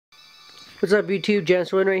What's up YouTube,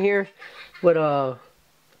 Jansen right here with a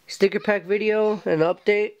sticker pack video and an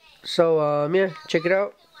update. So yeah, check it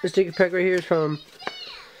out. The sticker pack right here is from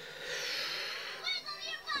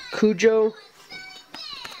Cujo.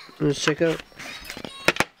 Let's check out.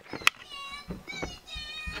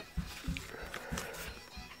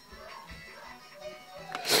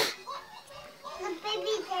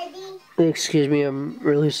 Excuse me, I'm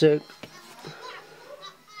really sick.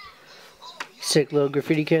 Sick little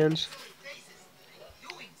graffiti cans.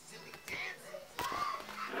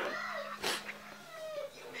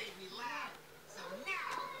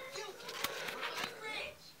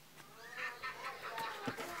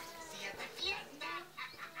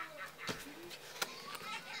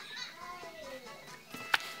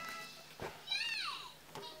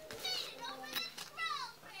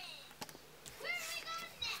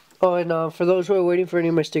 Oh, and for those who are waiting for any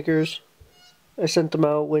of my stickers, I sent them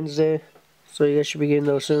out Wednesday, so you guys should be getting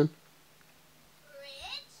those soon.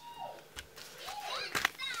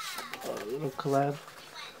 A little collab.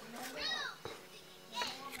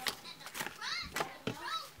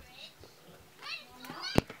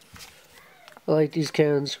 I like these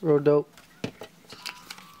cans, real dope.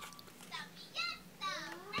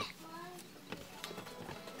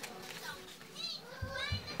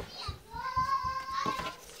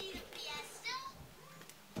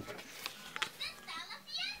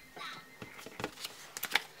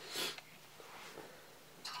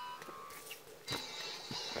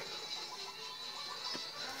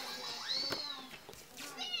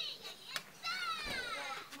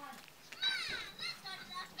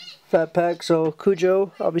 Fat pack, so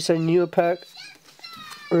Cujo, I'll be sending you a pack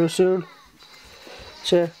real soon.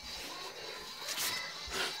 So yeah.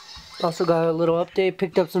 Also got a little update,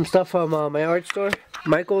 picked up some stuff from my art store,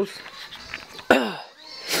 Michael's.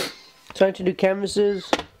 Trying to do canvases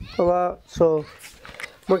a lot, so I'm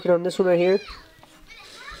working on this one right here.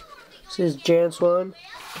 This is Jan's one.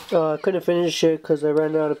 I couldn't finish it because I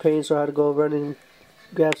ran out of paint, so I had to go run and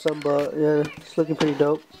grab some, but yeah, it's looking pretty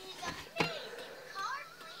dope.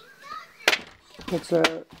 What's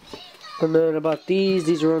that? And then about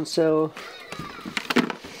these are on sale.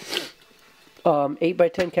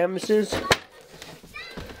 8x10 canvases.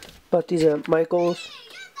 Bought these at Michael's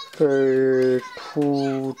for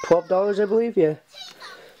 $12, I believe. Yeah,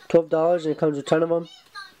 $12, and it comes with a ton of them.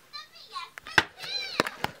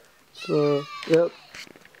 So, yep.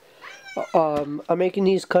 I'm making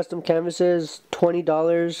these custom canvases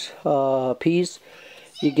 $20 a piece.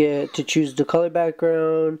 You get to choose the color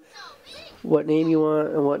background, what name you want,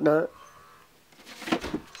 and whatnot.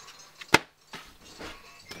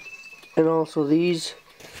 And also these,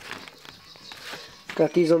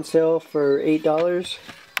 got these on sale for $8.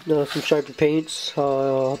 Some Sharpie paints,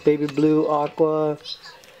 baby blue, aqua,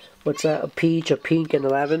 what's that, a peach, a pink, and a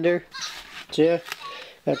lavender. So yeah,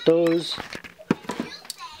 got those.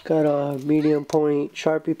 Got a medium point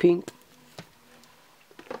Sharpie pink,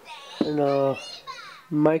 and a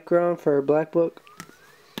micron for a black book.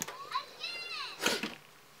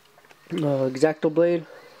 X-Acto blade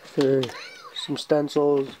for some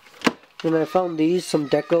stencils. And I found these, some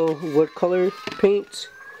deco wood color paints.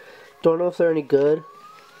 Don't know if they're any good,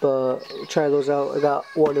 but try those out. I got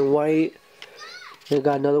one in white, and I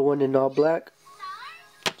got another one in all black.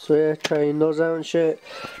 So yeah, trying those out and shit.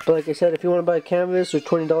 But like I said, if you want to buy a canvas, they're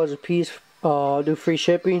 $20 a piece. I'll do free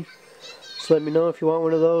shipping. Just let me know if you want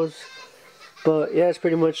one of those. But yeah, that's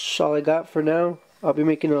pretty much all I got for now. I'll be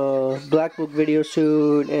making a black book video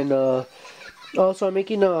soon, and also I'm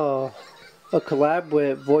making a collab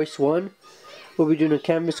with Voice One. We'll be doing a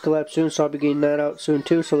canvas collab soon, so I'll be getting that out soon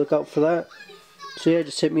too, so look out for that. So yeah,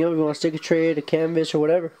 just hit me up if you want to stick a trade, a canvas, or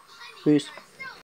whatever. Peace.